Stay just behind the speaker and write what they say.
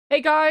Hey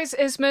guys,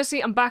 it's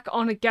Mercy. I'm back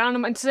on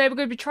Gamdom, and today we're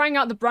going to be trying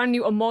out the brand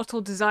new Immortal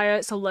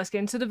Desire, so let's get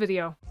into the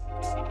video.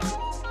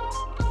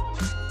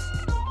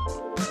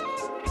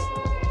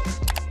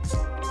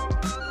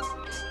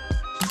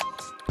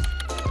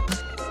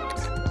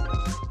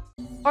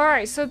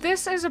 Alright, so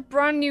this is a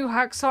brand new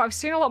hack slot. I've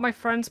seen a lot of my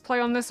friends play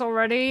on this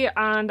already,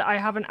 and I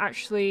haven't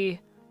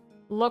actually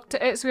looked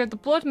at it. So we have the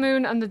Blood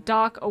Moon and the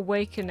Dark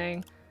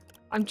Awakening.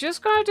 I'm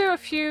just going to do a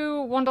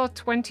few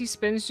 $1.20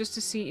 spins just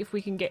to see if we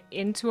can get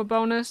into a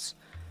bonus.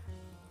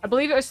 I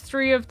believe it was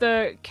 3 of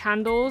the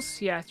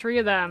candles. Yeah, 3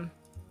 of them.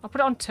 I'll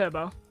put it on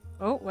turbo.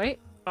 Oh, wait.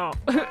 Oh.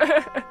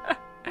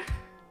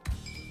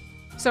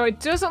 So it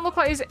doesn't look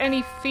like there's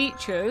any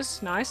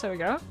features. Nice, there we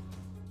go.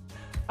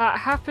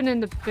 Happen in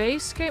the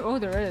base game? Oh,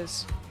 there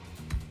is.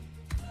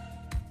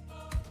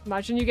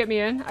 Imagine you get me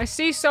in. I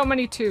see so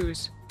many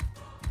 2s.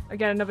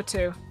 Again, another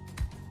 2.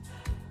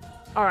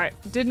 Alright,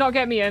 did not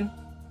get me in.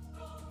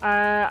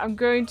 I'm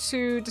going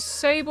to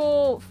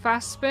disable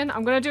fast spin.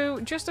 I'm going to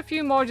do just a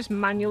few more just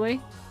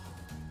manually.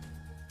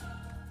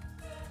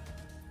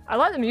 I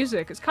like the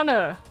music. It's kind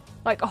of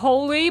like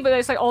holy, but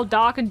it's like all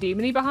dark and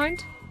demony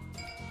behind.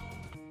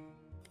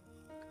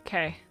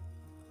 Okay.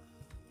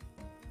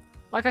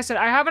 Like I said,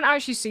 I haven't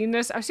actually seen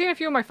this. I've seen a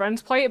few of my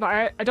friends play it, but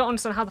I don't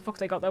understand how the fuck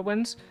they got their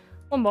wins.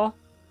 One more.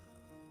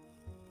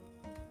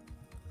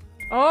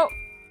 Oh.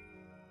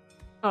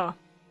 Oh.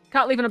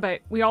 Can't leave in a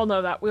bait. We all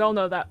know that. We all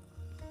know that.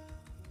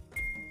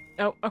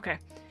 Oh, okay.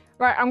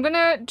 Right, I'm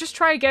gonna just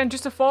try again,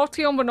 just a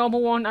 40 on the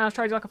normal one, and I'll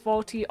try to do like a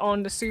 40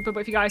 on the super,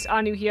 but if you guys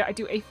are new here, I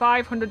do a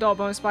 $500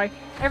 bonus buy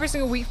every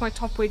single week for my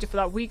top wager for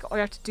that week. All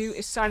you have to do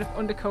is sign up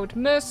under code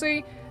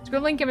MERCY. There's a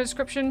link in the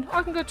description, or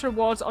you can go to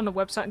rewards on the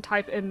website and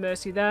type in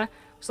MERCY there.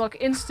 It's like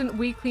instant,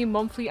 weekly,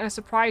 monthly, and a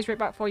surprise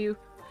Rakeback for you.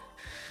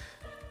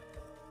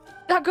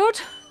 That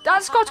good?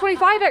 That's got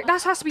 25,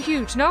 that has to be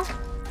huge, no?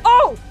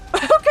 Oh!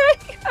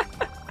 Okay!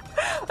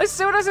 As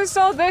soon as I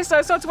saw this,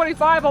 I saw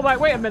 25, I'm like,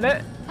 wait a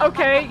minute.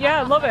 Okay,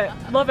 yeah, love it.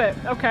 Love it.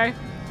 Okay.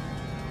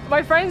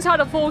 My friends had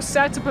a full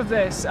setup of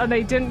this, and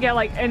they didn't get,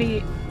 like,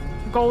 any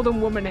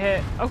golden woman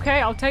hit.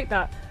 Okay, I'll take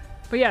that.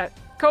 But yeah,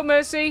 code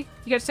MERCY,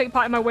 you get to take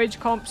part in my wage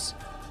comps,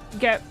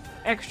 get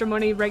extra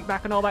money,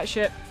 Rakeback, and all that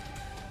shit.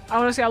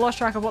 Honestly, I lost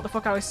track of what the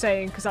fuck I was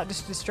saying, because that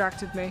just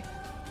distracted me.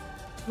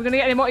 We're gonna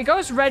get any more. It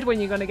goes red when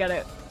you're gonna get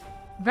it.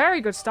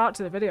 Very good start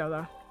to the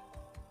video,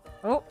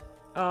 though.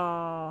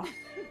 Oh.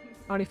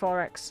 Only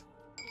 4x.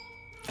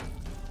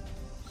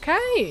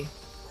 Okay.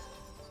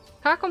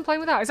 Can't complain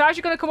with that. It's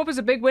actually going to come up as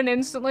a big win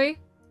instantly.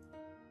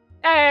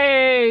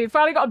 Hey!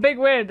 Finally got a big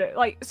win.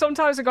 Like,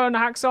 sometimes I go on the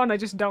hacks on, I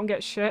just don't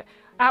get shit.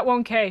 At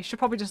 1k. Should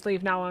probably just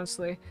leave now,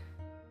 honestly.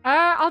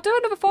 I'll do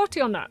another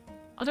 40 on that.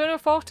 I'll do another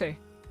 40.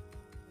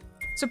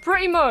 So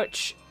pretty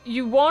much,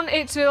 you want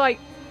it to, like,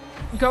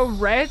 go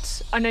red,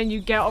 and then you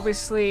get,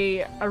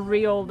 obviously, a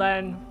reel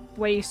then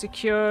where you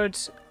secured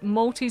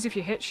multis if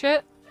you hit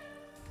shit.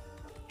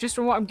 Just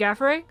from what I'm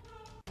gathering.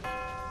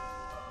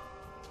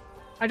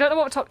 I don't know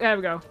what top... There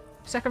we go.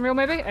 Second reel,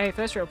 maybe? Hey,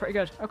 first reel. Pretty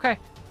good. Okay.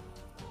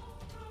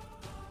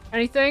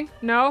 Anything?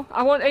 No?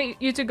 I want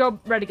you to go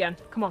red again.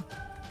 Come on.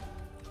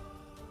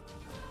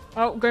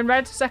 Oh, going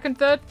red. Second,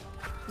 third.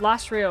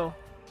 Last reel.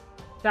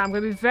 Damn,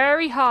 going to be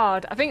very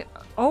hard. I think...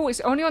 Oh, it's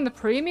only on the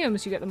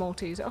premiums you get the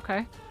multis.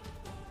 Okay.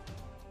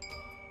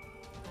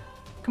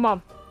 Come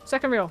on.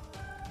 Second reel.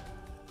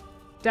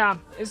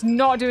 Damn. It's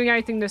not doing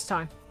anything this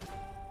time.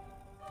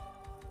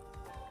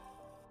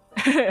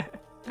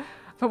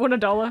 For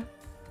 $1.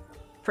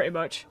 Pretty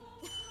much.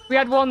 We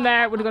had one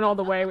there, it would have gone all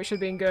the way, which would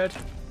have been good.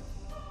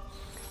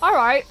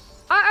 Alright.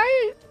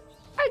 I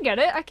get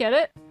it, I get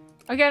it.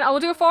 Again, I will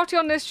do a 40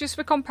 on this just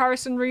for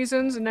comparison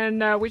reasons, and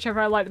then whichever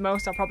I like the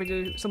most, I'll probably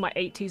do some like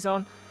 80s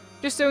on.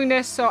 Just doing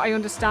this so I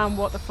understand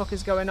what the fuck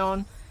is going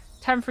on.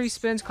 10 free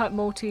spins, collect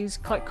multis,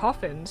 collect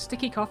coffins.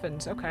 Sticky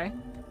coffins, okay.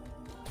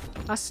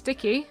 That's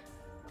sticky.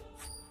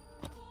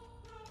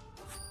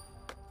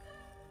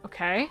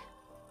 Okay.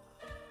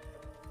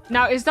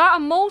 Now, is that a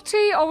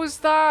multi, or was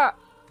that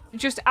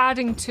just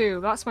adding 2?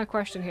 That's my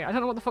question here. I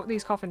don't know what the fuck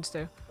these coffins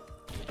do.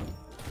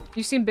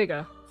 You seem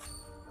bigger.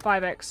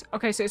 5x.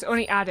 Okay, so it's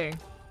only adding.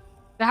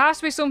 There has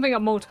to be something that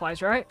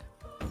multiplies, right?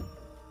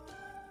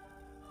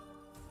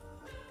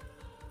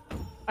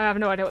 I have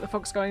no idea what the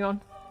fuck's going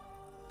on.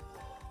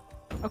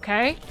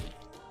 Okay.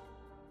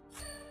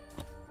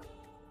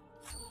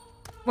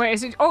 Wait,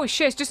 is it... Oh,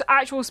 shit, it's just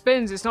actual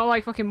spins. It's not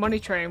like fucking Money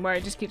Train where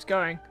it just keeps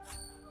going.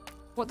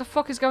 What the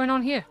fuck is going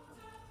on here?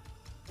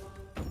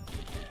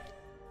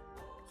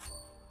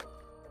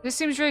 This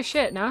seems really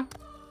shit, no?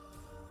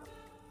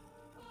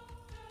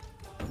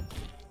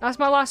 That's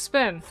my last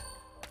spin.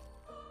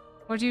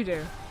 What do you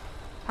do?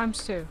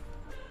 Times 2.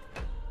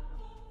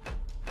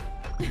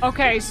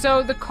 Okay,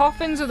 so the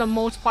coffins are the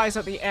multipliers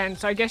at the end.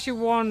 So I guess you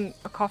want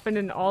a coffin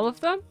in all of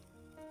them?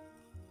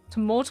 To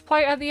multiply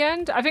it at the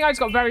end? I think I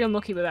just got very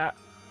unlucky with that.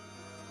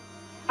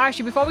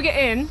 Actually, before we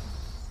get in...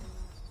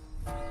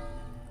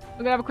 We're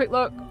gonna have a quick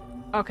look.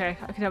 Okay,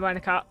 I can have behind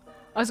a cat.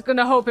 I was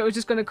gonna hope it was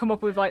just gonna come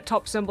up with, like,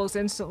 top symbols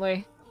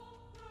instantly.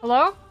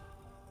 Hello?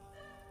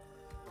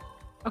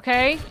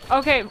 Okay.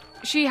 Okay.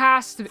 She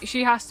has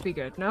to be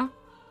good, no?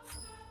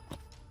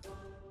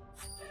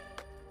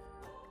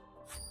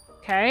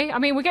 Okay. I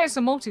mean, we're getting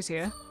some multis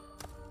here.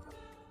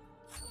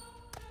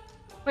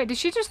 Wait, did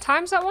she just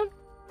times that one?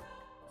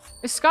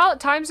 Is Scarlet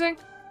timesing?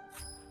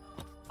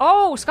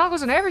 Oh, Scarlet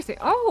goes on everything.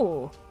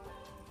 Oh.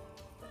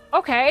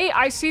 Okay,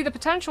 I see the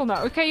potential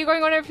now. Okay, you're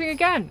going on everything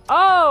again.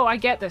 Oh, I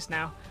get this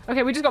now.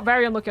 Okay, we just got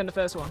very unlucky on the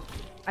first one.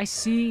 I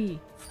see.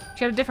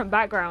 She had a different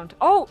background.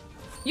 Oh,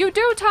 you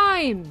do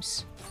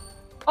times.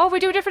 Oh, we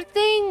do different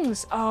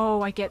things.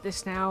 Oh, I get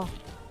this now.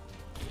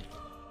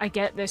 I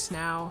get this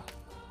now.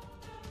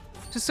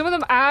 So some of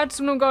them add,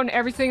 some of them go on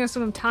everything, and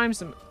some of them times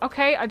them.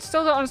 Okay, I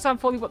still don't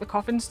understand fully what the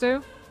coffins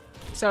do.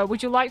 So,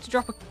 would you like to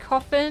drop a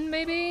coffin,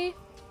 maybe?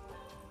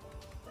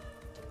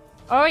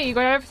 Oh, you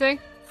got everything.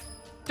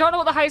 Don't know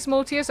what the highest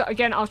multi is. So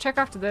again, I'll check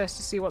after this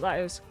to see what that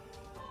is.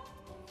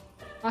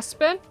 Last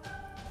spin?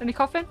 Any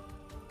coffin?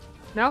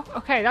 No?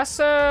 Okay, that's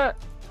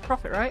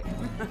profit, right?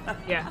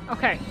 Yeah,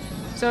 okay.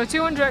 So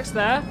 200x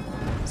there.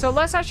 So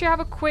let's actually have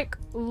a quick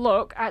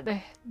look at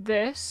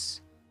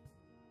this.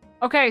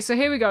 Okay, so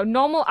here we go.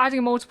 Normal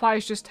adding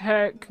multipliers just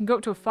her can go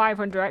up to a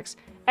 500x.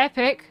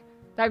 Epic,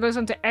 that goes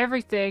onto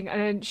everything. And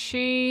then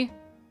she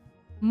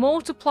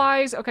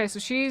multiplies. Okay, so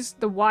she's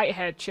the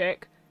white-haired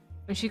chick.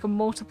 And she can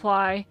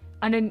multiply.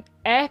 And then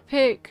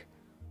epic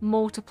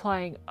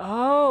multiplying.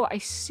 Oh, I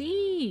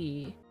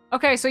see.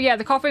 Okay, so yeah,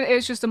 the coffin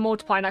is just a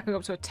multiply and that can go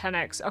up to a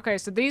 10x. Okay,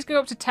 so these go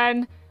up to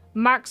 10.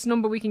 Max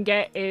number we can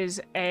get is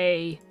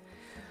a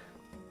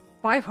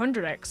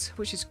 500x,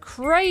 which is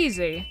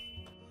crazy.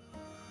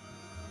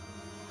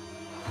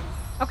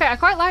 Okay, I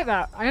quite like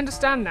that. I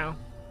understand now.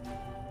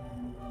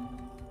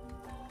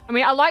 I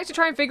mean, I like to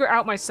try and figure it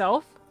out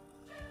myself.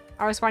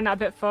 I always find that a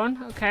bit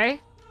fun. Okay.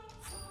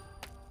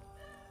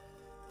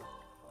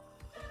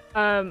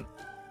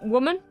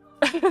 Woman?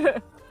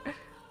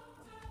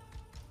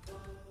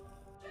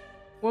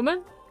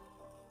 Woman?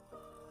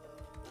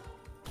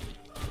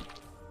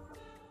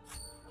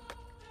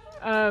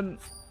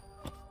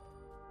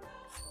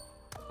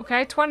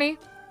 Okay, 20.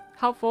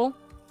 Helpful.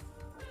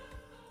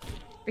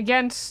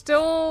 Again,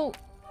 still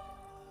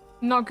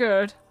not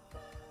good.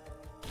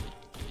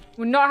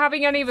 We're not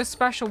having any of the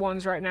special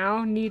ones right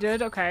now.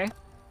 Needed, okay.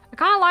 I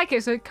kind of like it.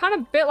 It's a kind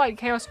of bit like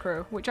Chaos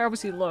Crew, which I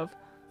obviously love.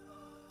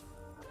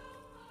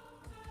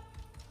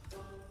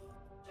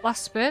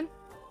 Last spin.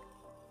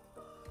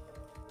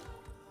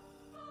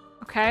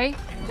 Okay.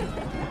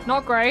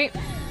 Not great.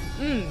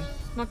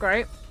 Not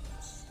great.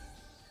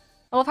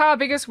 I love how our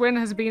biggest win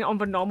has been on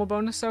the normal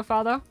bonus so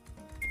far, though.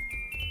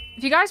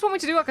 If you guys want me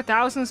to do like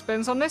 1,000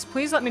 spins on this,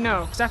 please let me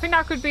know. Because I think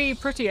that could be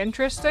pretty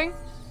interesting.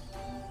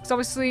 Because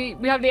obviously,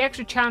 we have the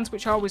extra chance,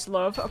 which I always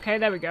love. Okay,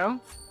 there we go.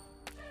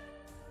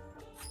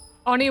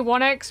 Only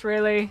 1x,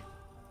 really?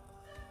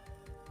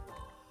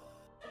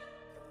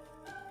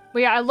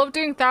 But yeah, I love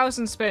doing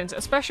 1,000 spins,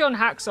 especially on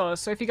hacksaws.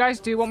 So if you guys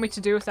do want me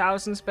to do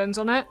 1,000 spins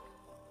on it,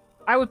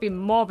 I would be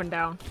more than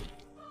down.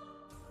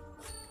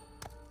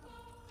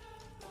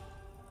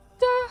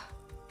 Da,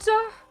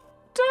 da,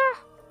 da,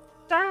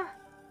 da,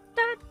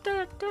 da,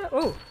 da, da.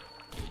 Oh.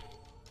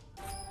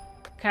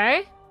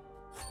 Okay.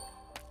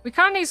 We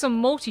kind of need some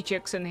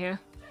multi-chicks in here.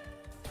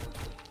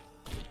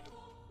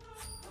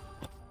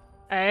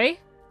 A.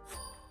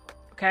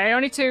 Okay,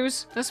 only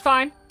 2s. That's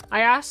fine.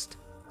 I asked.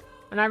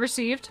 And I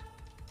received.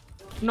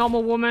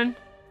 Normal woman.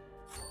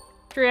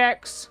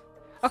 3x.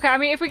 Okay, I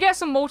mean, if we get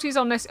some multis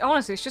on this,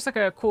 honestly, it's just like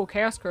a cool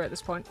Chaos Crew at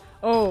this point.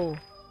 Oh.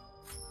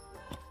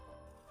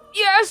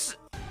 Yes!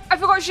 I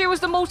forgot she was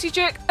the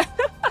multi-chick.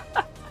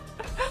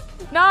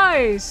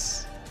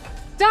 Nice.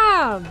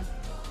 Damn.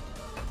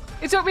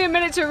 It took me a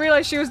minute to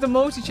realize she was the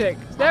multi-chick.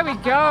 There we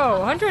go.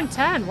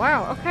 110.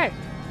 Wow, okay.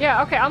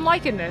 Yeah, okay, I'm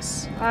liking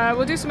this.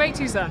 We'll do some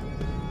 80s then.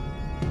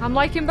 I'm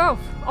liking both.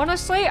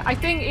 Honestly, I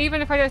think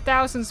even if I did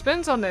 1,000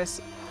 spins on this,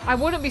 I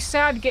wouldn't be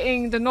sad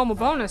getting the normal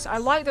bonus. I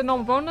like the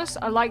normal bonus.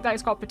 I like that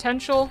it's got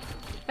potential.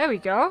 There we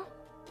go.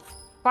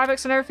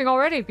 5x and everything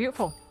already.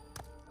 Beautiful.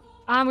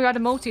 And we had a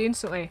multi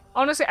instantly.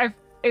 Honestly,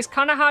 it's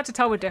kind of hard to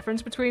tell the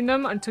difference between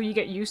them until you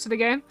get used to the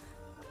game.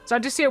 So I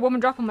just see a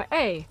woman drop. I'm like,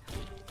 hey,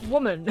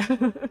 woman.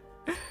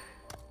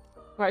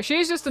 Right,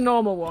 she's just a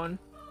normal one.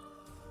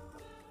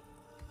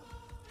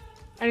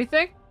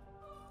 Anything?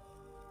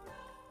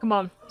 Come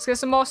on. Let's get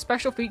some more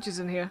special features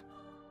in here.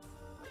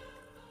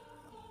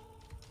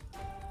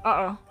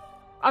 Uh-oh.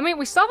 I mean,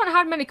 we still haven't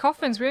had many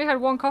coffins. We only had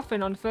 1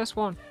 coffin on the first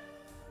one.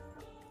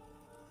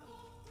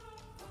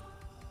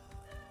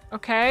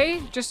 Okay,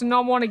 just a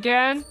normal one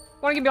again.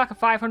 Want to give me like a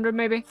 500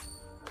 maybe?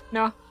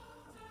 No.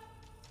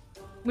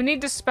 We need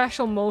the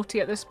special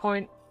multi at this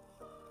point.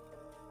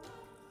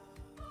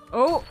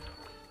 Oh.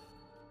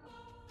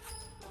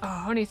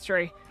 Oh, only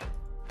 3.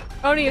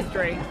 Only a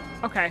 3.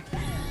 Okay.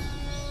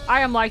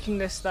 I am liking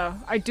this though.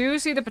 I do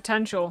see the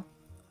potential.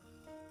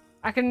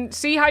 I can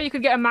see how you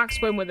could get a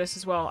max win with this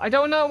as well. I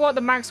don't know what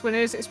the max win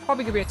is. It's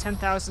probably gonna be a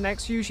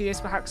 10,000x. Usually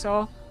is for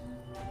hacksaw.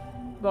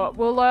 But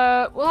we'll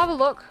have a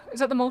look.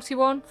 Is that the multi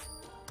one?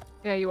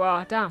 Yeah, you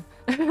are. Damn.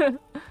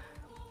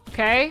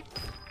 Okay.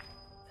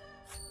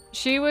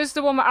 She was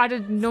the one that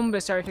added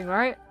numbers to everything,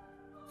 right?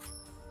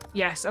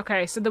 Yes,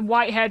 okay. So the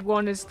white-haired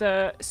one is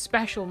the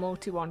special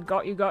multi one.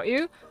 Got you, got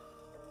you.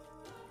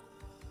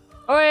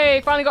 Oh,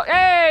 hey, finally got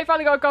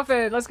a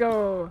coffin. Let's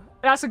go.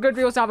 That's a good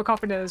rule to have a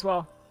coffin in as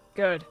well.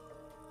 Good.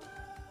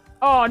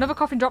 Oh, another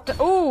coffin dropped it.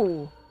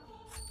 Ooh.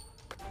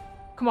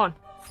 Come on.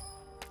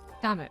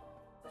 Damn it.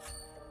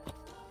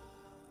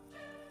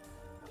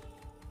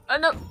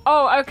 No.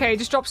 Oh, okay.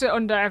 Just drops it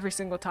under every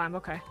single time.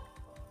 Okay.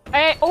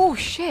 Hey, oh,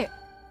 shit.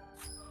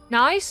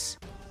 Nice.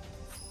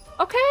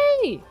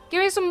 Okay.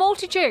 Give me some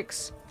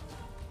multi-chicks.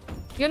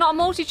 You're not a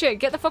multi-chick.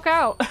 Get the fuck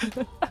out.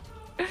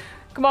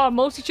 Come on,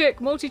 multi-chick,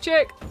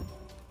 multi-chick.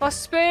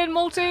 Last spin,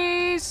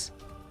 multis.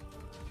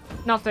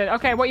 Nothing.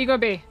 Okay, what are you gonna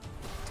be?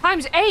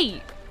 Times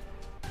 8.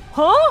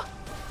 Huh?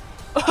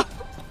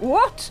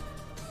 What?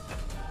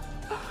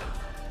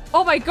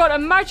 Oh my god,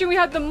 imagine we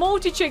had the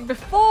multi-chick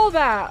before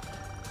that.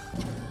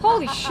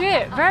 Holy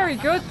shit. Very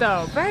good,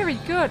 though. Very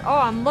good. Oh,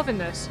 I'm loving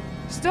this.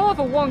 Still have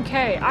a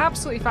 1k.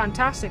 Absolutely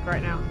fantastic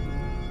right now.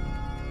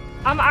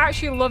 I'm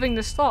actually loving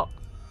this slot.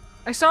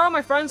 I saw all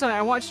my friends on it.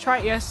 I wanted to try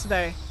it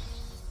yesterday.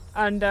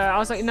 And I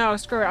was like, no,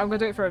 screw it. I'm going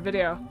to do it for a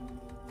video.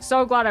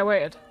 So glad I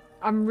waited.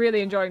 I'm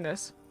really enjoying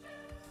this.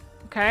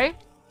 Okay.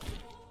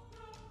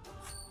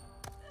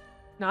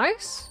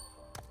 Nice.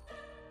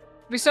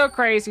 It'd be so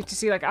crazy to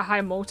see like a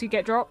high multi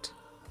get dropped.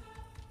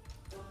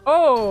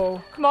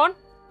 Oh, come on.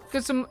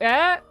 Get some,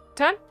 yeah,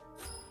 10?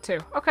 2.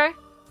 Okay.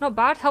 Not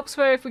bad. Helps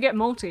for if we get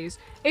multis.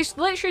 It's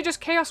literally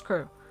just Chaos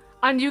Crew.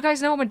 And you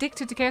guys know I'm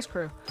addicted to Chaos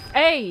Crew.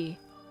 Hey!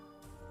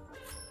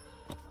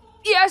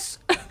 Yes!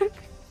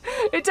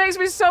 It takes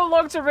me so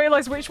long to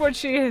realize which one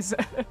she is.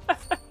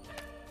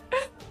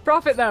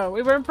 Profit though.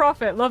 We were in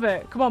profit. Love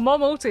it. Come on, more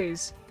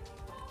multis.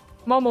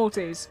 More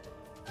multis.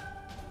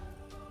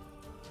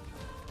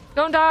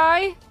 Don't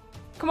die.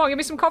 Come on, give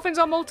me some coffins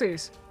or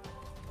multis.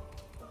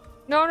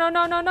 No, no,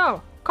 no, no,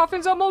 no.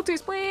 Coffins or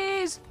multis,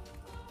 please.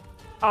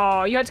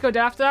 Oh, you had to go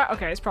down after that?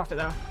 Okay, it's profit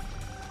though.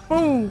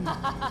 Boom. Oh,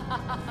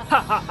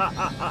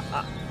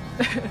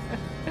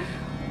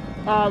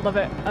 I love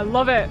it. I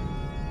love it.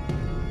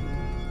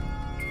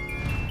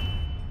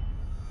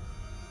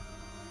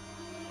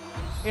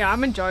 Yeah,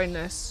 I'm enjoying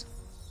this.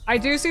 I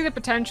do see the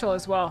potential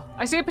as well.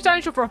 I see a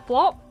potential for a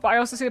flop, but I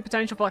also see the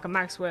potential for like a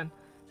max win.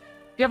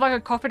 If you have like a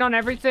coffin on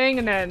everything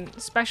and then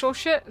special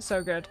shit,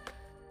 so good.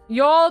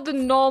 You're the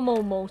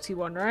normal multi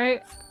one,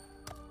 right?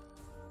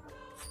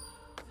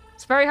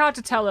 It's very hard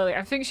to tell, Lily.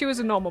 I think she was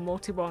a normal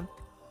multi one.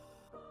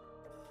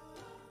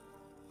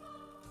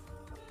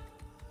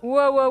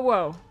 Whoa, whoa,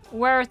 whoa.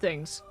 Where are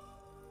things?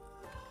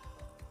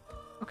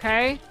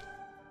 Okay.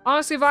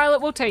 Honestly,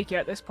 Violet will take you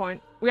at this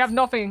point. We have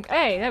nothing.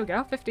 Hey, there we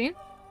go. 15.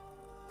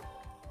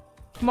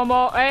 Come on,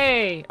 more.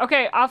 Hey.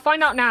 Okay, I'll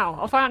find out now.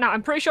 I'll find out now.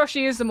 I'm pretty sure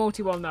she is the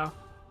multi one, though.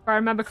 If I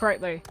remember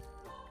correctly.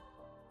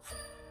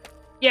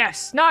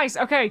 Yes. Nice.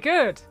 Okay,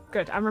 good.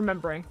 Good. I'm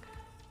remembering.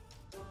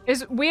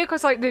 It's weird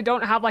because, like, they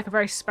don't have, like, a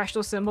very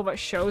special symbol that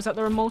shows that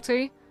they're a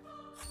multi.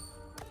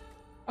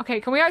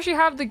 Okay, can we actually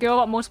have the girl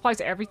that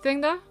multiplies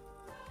everything, though?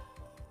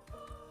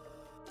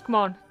 Come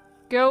on.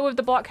 Girl with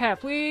the black hair,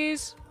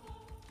 please.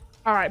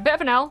 Alright, bit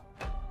of an L.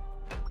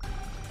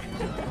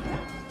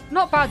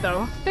 Not bad,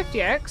 though.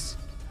 50x.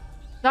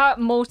 That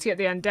multi at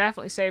the end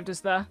definitely saved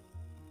us there.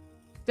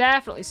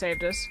 Definitely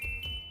saved us.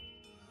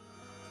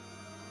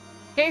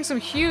 Getting some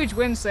huge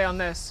wins there on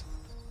this.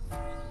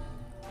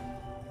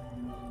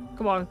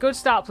 Come on, good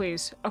start,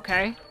 please.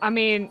 Okay. I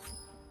mean,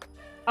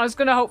 I was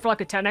gonna hope for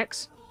like a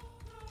 10x.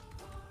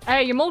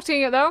 Hey, you're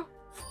multiing it, though.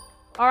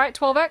 Alright,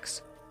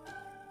 12x.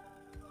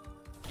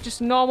 Just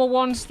normal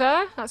ones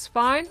there. That's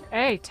fine.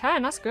 Hey,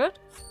 10. That's good.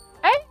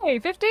 Hey,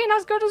 15.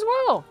 That's good as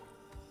well.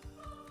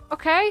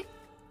 Okay.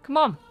 Come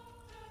on.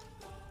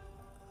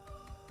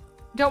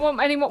 Don't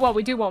want any more. Well,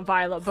 we do want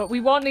Violet, but we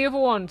want the other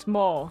ones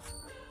more.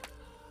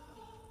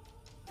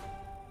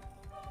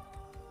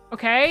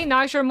 Okay,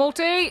 nice. You're a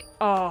multi.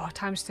 Oh,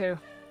 ×2.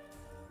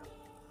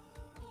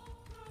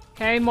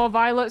 Okay, more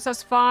Violets.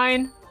 That's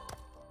fine.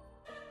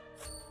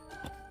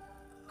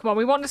 Come on,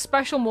 we want the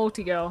special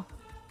multi girl.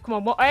 Come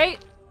on, what? 8?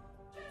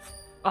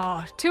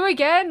 Oh, 2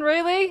 again?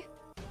 Really?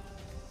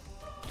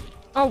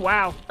 Oh,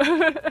 wow.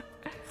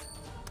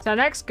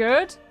 10x,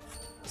 good.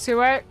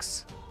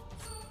 2x.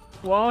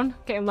 1.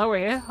 Getting lower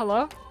here.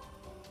 Hello?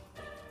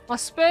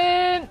 Last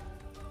spin.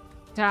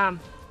 Damn.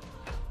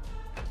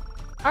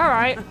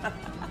 Alright.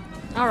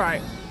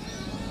 Alright.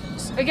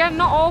 Again,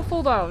 not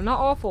awful, though. Not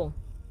awful.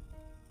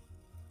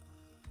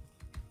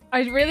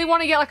 I really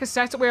want to get, like, a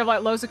setup where we have,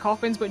 like, loads of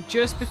coffins, but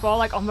just before,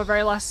 like, on the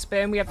very last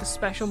spin, we have the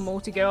special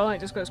multi-girl, and it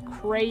just goes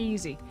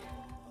crazy.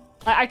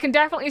 I can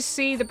definitely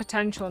see the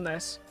potential in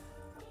this.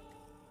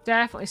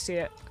 Definitely see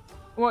it.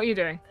 What are you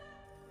doing?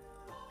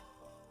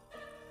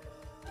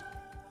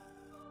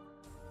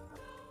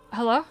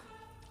 Hello?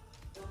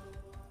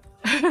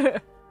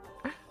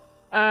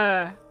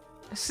 As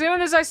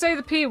soon as I say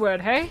the P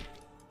word, hey?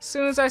 As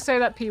soon as I say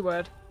that P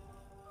word.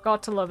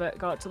 Got to love it.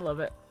 Got to love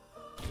it.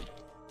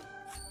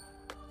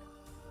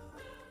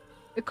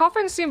 The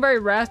coffins seem very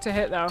rare to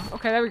hit, though.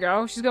 Okay, there we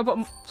go. She's gonna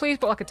put... Please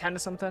put, like, a 10 or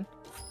something.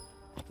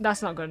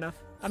 That's not good enough.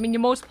 I mean,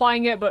 you're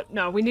multiplying it, but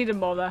no, we needed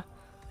more there.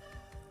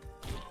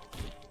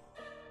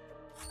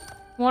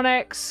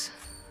 1x.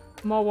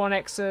 More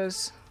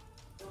 1x's.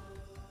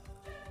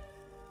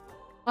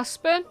 Last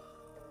spin.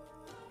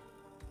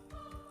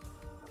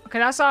 Okay,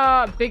 that's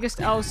our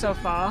biggest L so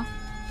far.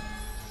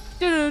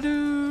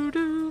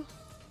 Doo-doo-doo-doo.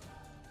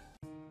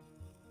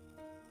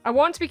 I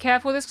want to be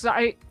careful with this because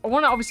I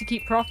want to obviously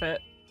keep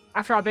profit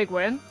after our big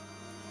win.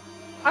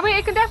 I mean,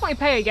 it can definitely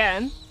pay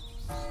again.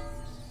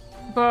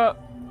 But...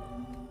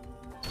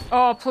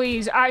 Oh,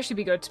 please, actually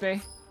be good to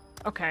me.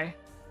 Okay.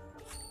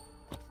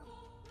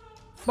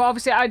 But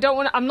obviously, I don't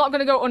want to... I'm not going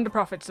to go under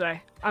profit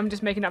today. I'm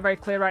just making that very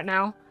clear right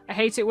now. I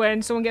hate it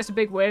when someone gets a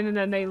big win and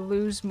then they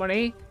lose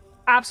money.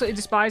 Absolutely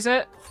despise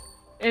it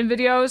in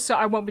videos, so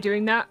I won't be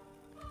doing that.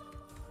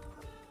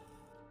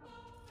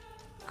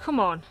 Come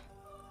on.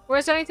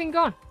 Where's anything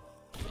gone?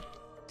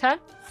 10?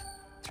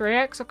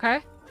 3x,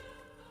 okay.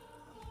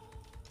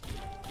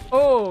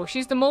 Oh,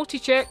 she's the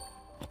multi-chick.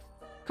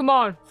 Come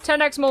on,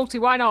 10x multi,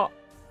 why not?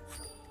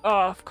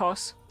 Oh, of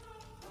course.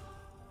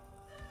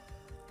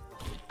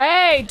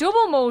 Hey,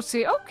 double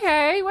multi.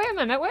 Okay, wait a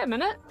minute, wait a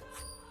minute.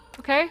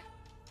 Okay.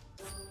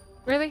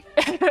 Really?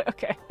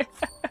 Okay.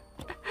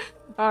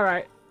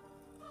 Alright.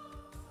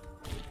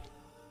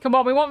 Come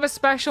on, we want the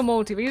special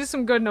multi. These are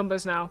some good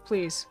numbers now,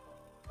 please.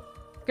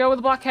 Girl with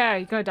the black hair,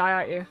 you're gonna die,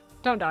 aren't you?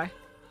 Don't die.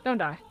 Don't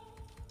die.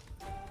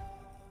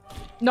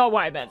 Not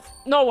what I meant.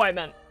 Not what I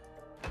meant.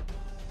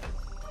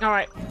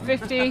 Alright,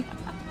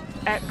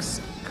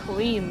 50x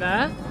clean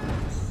there.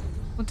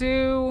 We'll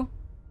do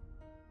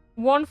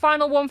one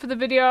final one for the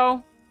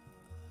video.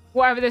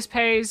 Whatever this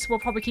pays, we'll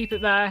probably keep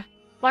it there.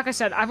 Like I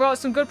said, I've got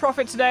some good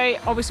profit today.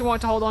 Obviously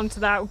want to hold on to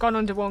that. We've gone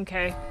under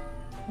 1k.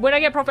 When I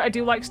get profit, I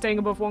do like staying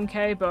above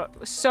 1k,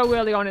 but so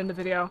early on in the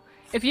video.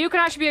 If you can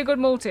actually be a good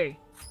multi.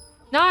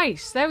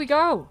 Nice, there we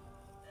go.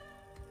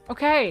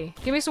 Okay,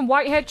 give me some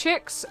white-haired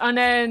chicks and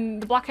then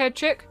the black-haired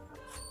chick.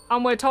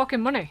 And we're talking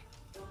money.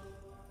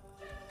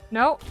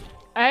 No.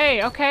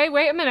 Hey, okay,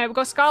 wait a minute. We've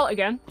got Scarlet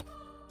again.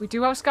 We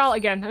do have Scarlet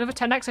again. Another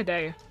 10x, I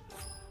dare you.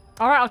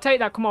 Alright, I'll take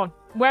that. Come on.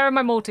 Where are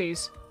my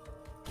multis?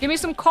 Give me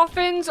some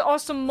coffins or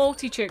some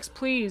multi-chicks,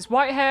 please.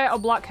 White hair or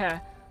black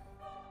hair.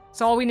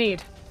 That's all we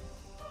need.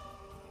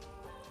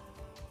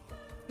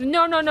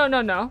 No, no, no,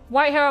 no, no.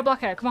 White hair or black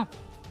hair. Come on.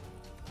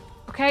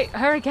 Okay,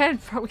 her again.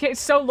 We're getting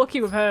so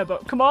lucky with her,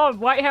 but come on.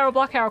 White hair or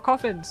black hair or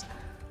coffins.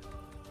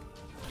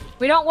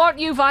 We don't want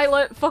you,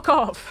 Violet. Fuck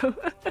off.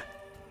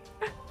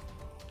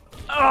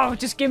 Oh,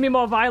 just give me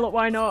more Violet.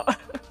 Why not?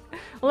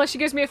 Unless she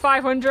gives me a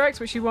 500x,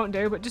 which she won't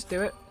do, but just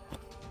do it.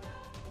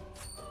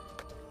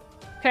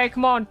 Okay,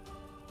 come on.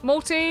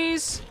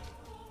 Multis.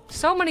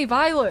 So many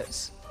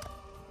Violets.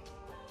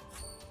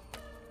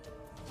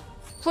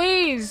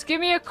 Please,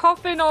 give me a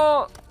coffin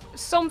or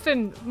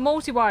something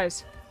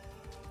multi-wise.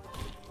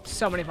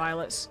 So many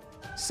Violets.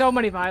 So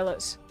many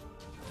Violets.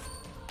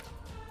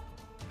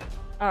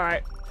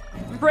 Alright.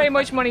 Pretty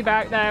much money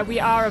back there. We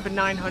are over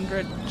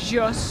 900.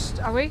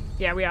 Just... Are we?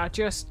 Yeah, we are.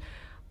 Just...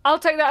 I'll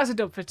take that as a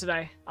dub for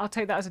today. I'll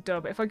take that as a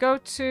dub. If I go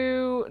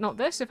to... Not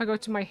this. If I go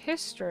to my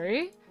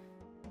history...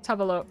 Let's have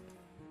a look.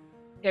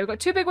 Yeah, we've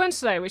got 2 big wins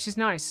today, which is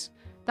nice.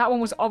 That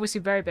one was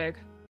obviously very big.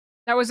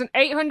 That was an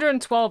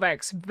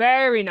 812x.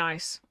 Very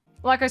nice.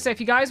 Like I said, if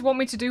you guys want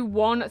me to do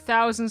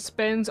 1,000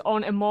 spins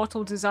on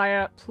Immortal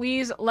Desire,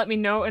 please let me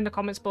know in the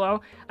comments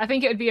below. I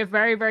think it would be a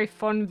very, very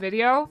fun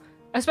video,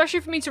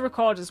 especially for me to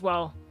record as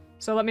well.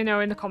 So let me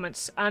know in the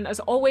comments. And as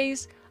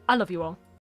always, I love you all.